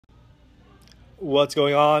What's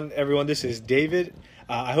going on, everyone? This is David.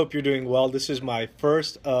 I hope you're doing well. This is my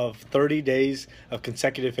first of 30 days of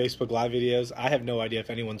consecutive Facebook Live videos. I have no idea if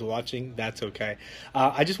anyone's watching. That's okay.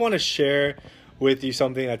 I just want to share with you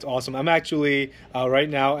something that's awesome. I'm actually right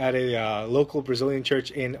now at a local Brazilian church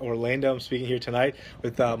in Orlando. I'm speaking here tonight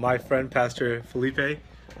with my friend, Pastor Felipe.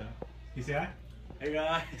 You say hi? Hey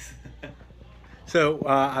guys. So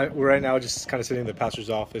we're right now just kind of sitting in the pastor's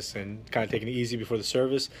office and kind of taking it easy before the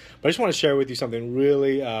service. But I just want to share with you something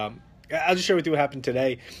really, I'll just share with you what happened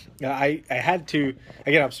today. I had to,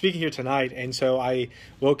 again, I'm speaking here tonight, and so I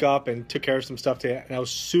woke up and took care of some stuff today, and I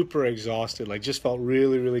was super exhausted, like just felt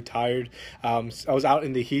really, really tired. I was out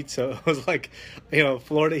in the heat, so it was like,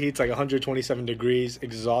 Florida heat's like 127 degrees,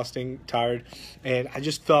 exhausting, tired, and I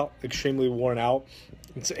just felt extremely worn out.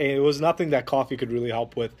 It was nothing that coffee could really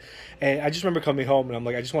help with. And I just remember coming home and I'm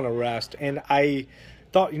like, I just want to rest. And I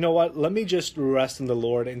thought, you know what, let me just rest in the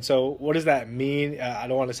Lord. And so what does that mean? I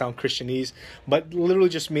don't want to sound Christianese, but literally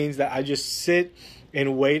just means that I just sit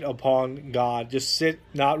and wait upon God. Just sit,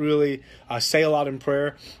 not really say a lot in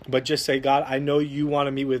prayer, but just say, God, I know you want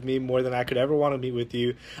to meet with me more than I could ever want to meet with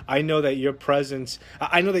you. I know that your presence,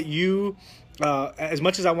 I know that you, as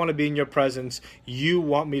much as I want to be in your presence, you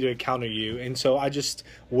want me to encounter you. And so I just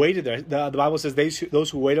waited there. The Bible says,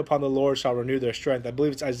 those who wait upon the Lord shall renew their strength. I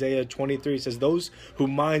believe it's Isaiah 23. It says, those whose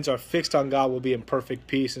minds are fixed on God will be in perfect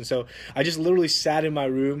peace. And so I just literally sat in my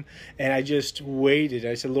room and I just waited.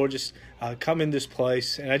 I said, Lord, just come in this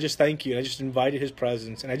place. And I just thank you. And I just invited his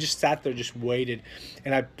presence. And I just sat there, just waited.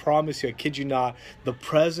 And I promise you, I kid you not, the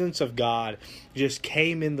presence of God just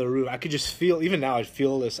came in the room. I could just feel, even now I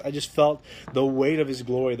feel this. I just felt the weight of his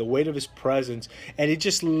glory, the weight of his presence. And it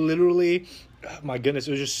just literally, my goodness,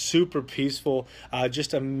 it was just super peaceful,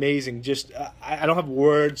 just amazing. Just I don't have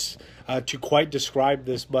words to quite describe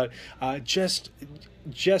this, but just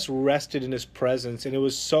rested in his presence. And it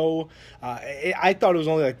was so I thought it was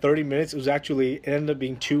only like 30 minutes. It ended up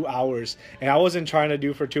being 2 hours, and I wasn't trying to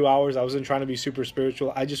do for 2 hours. I wasn't trying to be super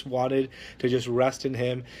spiritual. I just wanted to just rest in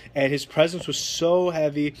him, and his presence was so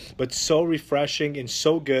heavy but so refreshing and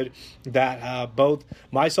so good that both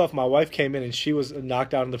myself and my wife came in, and she was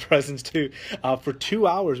knocked out in the presence too. For 2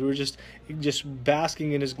 hours we were just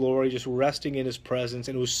basking in his glory, just resting in his presence,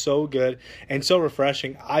 and it was so good and so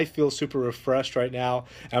refreshing. I feel super refreshed right now,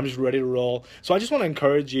 and I'm just ready to roll. So I just want to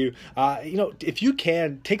encourage you, if you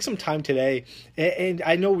can, take some time today. And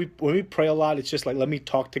I know when we pray a lot, it's just like, let me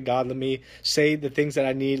talk to God, let me say the things that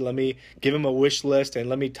I need, let me give him a wish list, and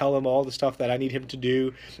let me tell him all the stuff that I need him to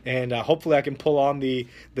do, and hopefully I can pull on the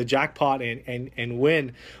jackpot and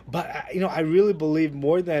win. But I really believe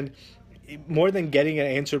more than getting an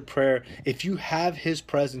answered prayer, if you have his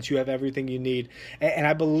presence, you have everything you need. And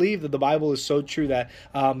I believe that the Bible is so true that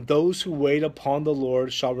those who wait upon the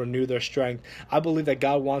Lord shall renew their strength. I believe that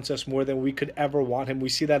God wants us more than we could ever want him. We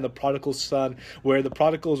see that in the prodigal son, where the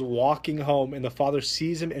prodigal is walking home and the father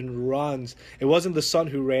sees him and runs. It wasn't the son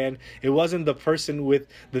who ran. It wasn't the person with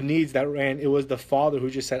the needs that ran. It was the father who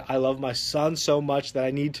just said, I love my son so much that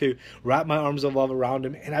I need to wrap my arms of love around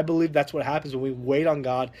him. And I believe that's what happens when we wait on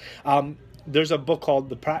God. There's a book called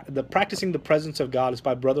the Practicing the Presence of God. It's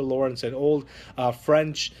by Brother Lawrence, an old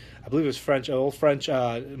French, I believe it was French, an old French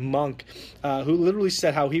monk who literally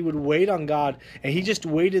said how he would wait on God, and he just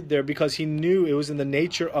waited there because he knew it was in the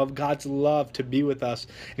nature of God's love to be with us.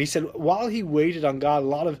 And he said while he waited on God, a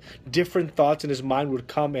lot of different thoughts in his mind would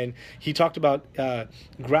come, and he talked about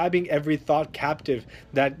grabbing every thought captive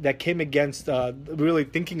that came against really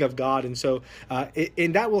thinking of God. And so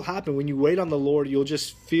and that will happen when you wait on the Lord. You'll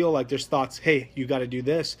just feel like there's thoughts, hey, you got to do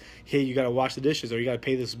this, hey, you got to wash the dishes, or you got to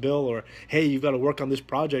pay this bill, or hey, you've got to work on this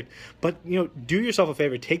project. But do yourself a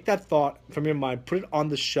favor, take that thought from your mind, put it on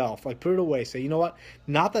the shelf, like put it away, say, you know what,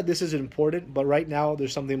 not that this is important, but right now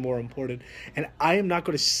there's something more important, and I am not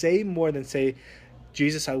going to say more than say,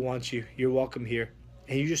 Jesus, I want you, you're welcome here.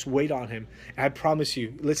 And you just wait on him. And I promise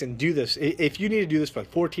you, listen, do this. If you need to do this for like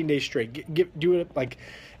 14 days straight,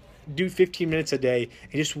 do 15 minutes a day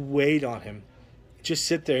and just wait on him. Just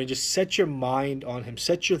sit there and just set your mind on him.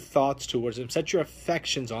 Set your thoughts towards him. Set your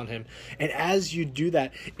affections on him. And as you do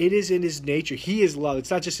that, it is in his nature. He is love.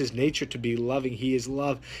 It's not just his nature to be loving. He is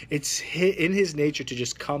love. It's in his nature to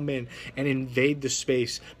just come in and invade the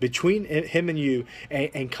space between him and you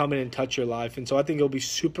and come in and touch your life. And so I think it'll be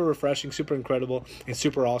super refreshing, super incredible, and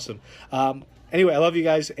super awesome. Anyway, I love you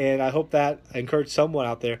guys, and I hope that I encourage someone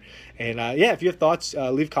out there. And if you have thoughts,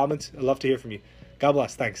 leave comments. I'd love to hear from you. God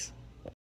bless. Thanks.